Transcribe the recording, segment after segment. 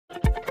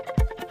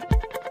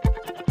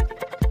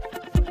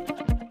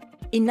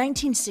In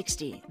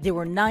 1960, there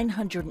were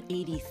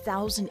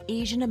 980,000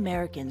 Asian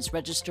Americans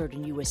registered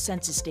in U.S.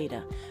 Census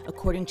data,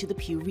 according to the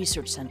Pew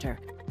Research Center.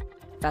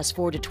 Fast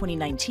forward to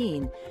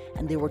 2019,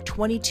 and there were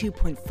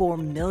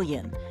 22.4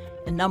 million,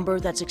 a number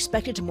that's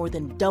expected to more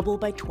than double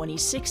by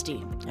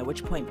 2060, at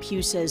which point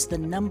Pew says the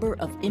number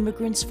of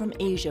immigrants from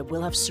Asia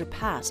will have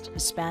surpassed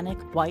Hispanic,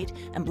 white,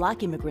 and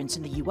Black immigrants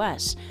in the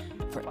U.S.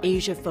 For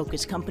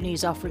Asia-focused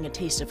companies offering a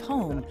taste of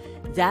home,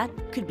 that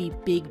could be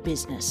big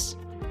business.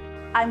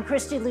 I'm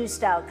Kristie Lu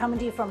Stout, coming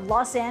to you from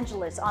Los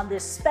Angeles on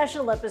this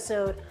special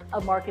episode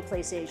of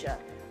Marketplace Asia.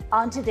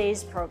 On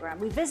today's program,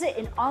 we visit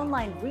an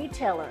online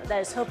retailer that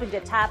is hoping to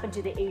tap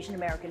into the Asian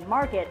American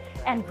market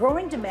and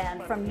growing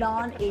demand from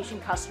non-Asian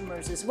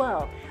customers as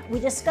well.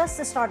 We discuss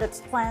the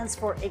startup's plans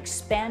for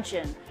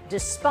expansion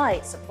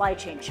despite supply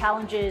chain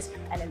challenges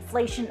and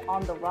inflation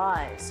on the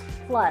rise.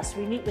 Plus,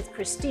 we meet with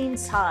Kristie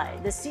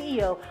Lu, the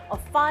CEO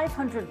of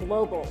 500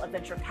 Global, a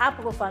venture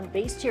capital fund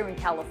based here in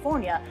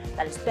California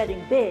that is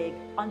betting big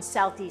on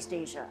Southeast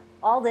Asia.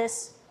 All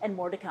this and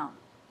more to come.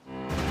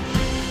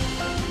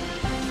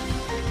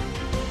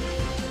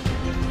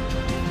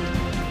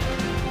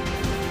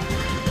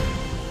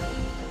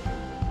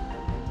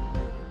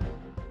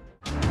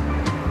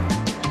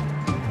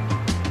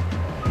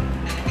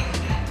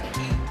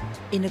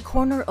 In a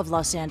corner of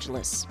Los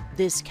Angeles,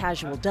 this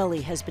casual deli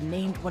has been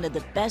named one of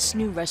the best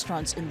new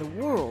restaurants in the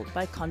world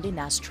by Condé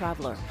Nast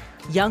Traveler.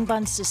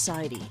 Yangban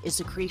Society is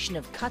the creation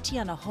of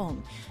Katiana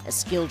Hong, a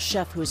skilled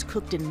chef who has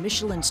cooked in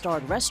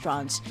Michelin-starred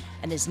restaurants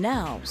and is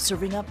now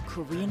serving up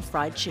Korean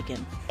fried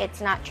chicken. It's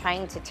not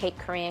trying to take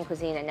Korean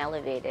cuisine and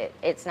elevate it.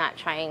 It's not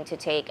trying to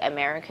take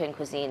American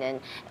cuisine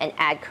and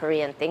add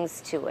Korean things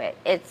to it.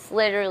 It's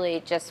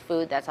literally just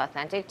food that's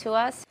authentic to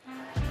us.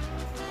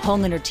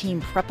 Hong and her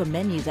team prep a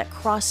menu that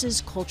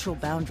crosses cultural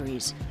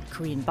boundaries: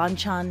 Korean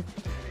banchan,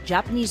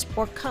 Japanese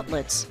pork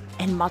cutlets,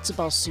 and matzo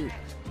ball soup.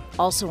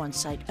 Also on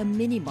site, a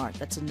mini-mart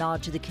that's a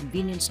nod to the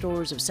convenience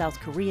stores of South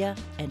Korea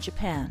and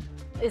Japan.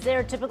 Is there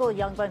a typical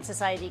Yangban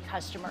Society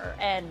customer,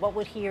 and what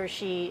would he or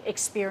she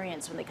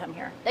experience when they come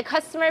here? The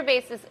customer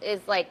base is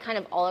like kind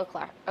of all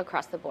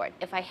across the board.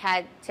 If I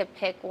had to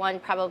pick one,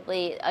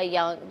 probably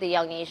the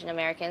young Asian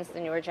Americans, the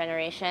newer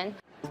generation.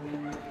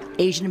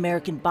 Asian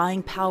American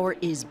buying power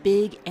is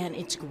big and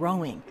it's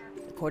growing.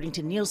 According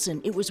to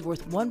Nielsen, it was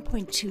worth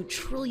 $1.2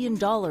 trillion in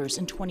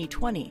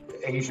 2020.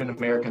 Asian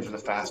Americans are the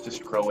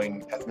fastest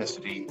growing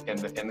ethnicity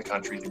in the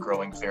country. They're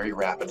growing very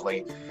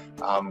rapidly,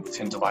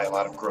 tend to buy a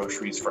lot of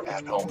groceries for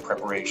at-home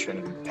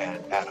preparation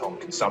and at-home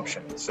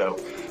consumption. So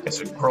it's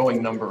a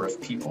growing number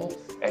of people,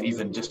 and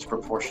even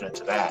disproportionate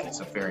to that, it's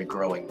a very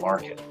growing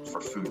market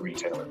for food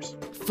retailers.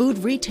 Food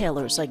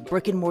retailers like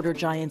brick-and-mortar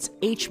giants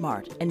H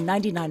Mart and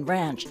 99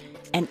 Ranch,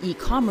 and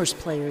e-commerce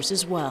players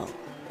as well.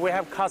 We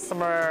have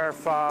customers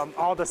from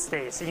all the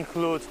states,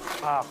 include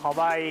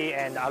Hawaii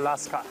and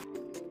Alaska.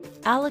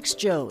 Alex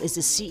Zhou is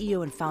the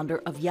CEO and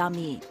founder of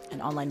Yami,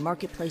 an online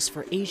marketplace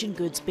for Asian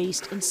goods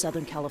based in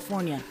Southern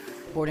California.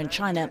 Born in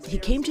China, he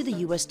came to the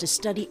U.S. to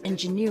study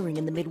engineering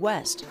in the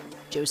Midwest.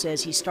 Zhou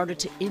says he started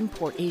to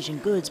import Asian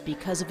goods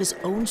because of his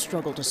own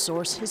struggle to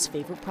source his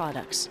favorite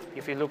products.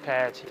 If you look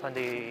at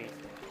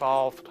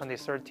 2012,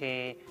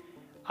 2013,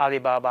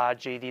 Alibaba,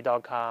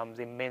 JD.com,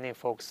 the mainly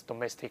focus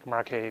domestic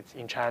market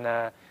in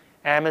China.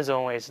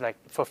 Amazon is like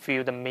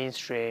fulfill the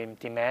mainstream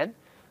demand.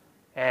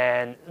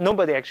 And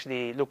nobody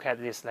actually look at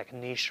this like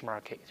niche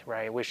market,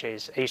 right? Which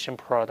is Asian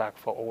product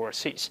for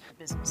overseas.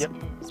 Yep.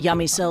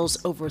 Yami sells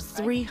over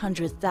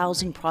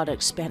 300,000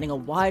 products spanning a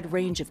wide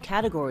range of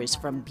categories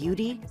from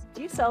beauty.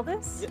 Do you sell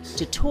this? Yes.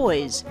 To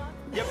toys.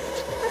 Yep.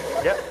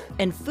 Yep.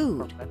 And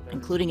food,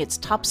 including its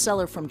top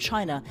seller from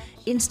China,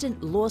 instant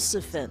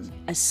luosifen,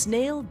 a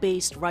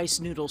snail-based rice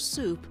noodle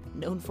soup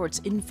known for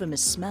its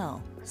infamous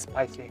smell.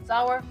 Spicy.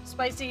 Sour,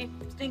 spicy,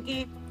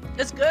 stinky.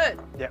 It's good.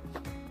 Yep.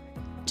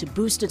 To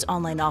boost its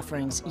online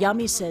offerings,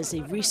 Yami says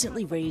they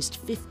recently raised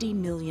 $50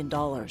 million.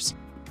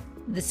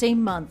 The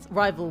same month,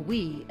 rival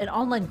We, an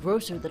online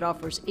grocer that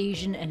offers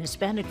Asian and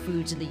Hispanic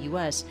foods in the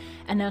U.S.,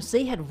 announced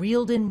they had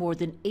reeled in more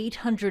than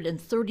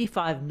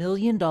 $835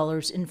 million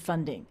in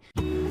funding.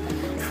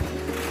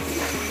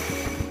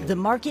 The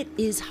market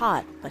is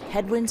hot, but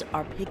headwinds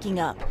are picking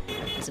up.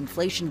 As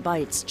inflation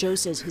bites, Zhou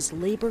says his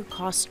labor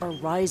costs are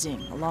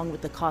rising, along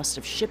with the cost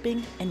of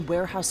shipping and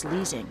warehouse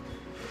leasing.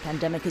 The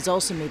pandemic has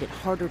also made it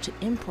harder to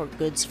import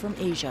goods from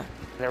Asia.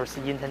 There's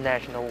the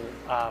international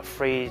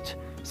freight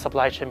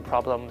supply chain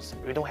problems.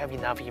 We don't have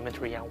enough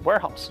inventory in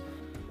warehouse,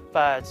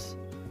 but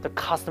the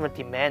customer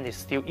demand is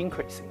still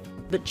increasing.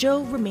 But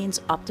Zhou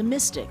remains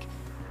optimistic.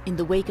 In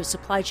the wake of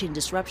supply chain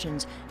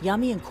disruptions,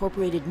 Yami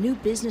incorporated new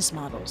business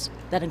models.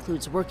 That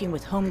includes working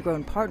with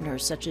homegrown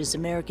partners such as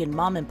American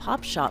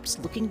mom-and-pop shops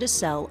looking to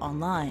sell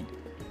online.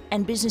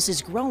 And business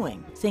is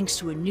growing thanks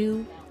to a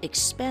new,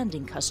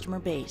 expanding customer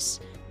base.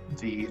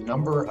 The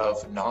number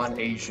of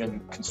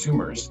non-Asian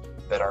consumers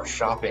that are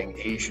shopping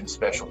Asian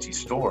specialty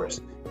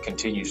stores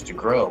continues to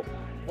grow.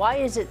 Why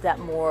is it that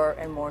more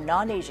and more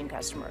non-Asian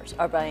customers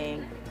are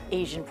buying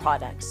Asian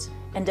products.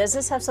 And does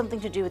this have something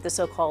to do with the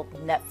so-called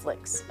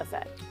Netflix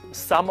effect?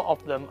 Some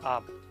of them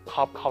are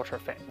pop culture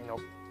fan,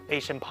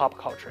 Asian pop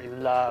culture. They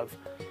love,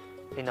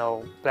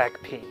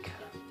 Blackpink,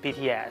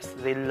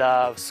 BTS. They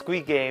love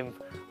Squid Game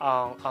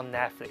on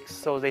Netflix.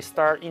 So they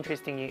start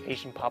interested in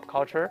Asian pop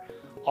culture.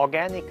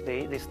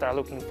 Organically, they start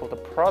looking for the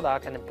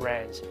product and the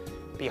brands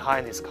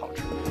behind this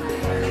culture.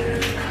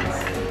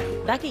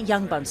 Back at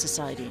Yanban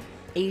Society,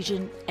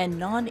 Asian and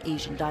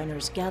non-Asian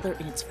diners gather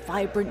in its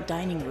vibrant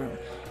dining room,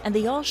 and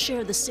they all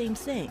share the same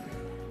thing: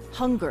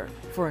 hunger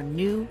for a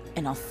new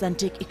and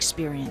authentic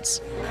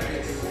experience.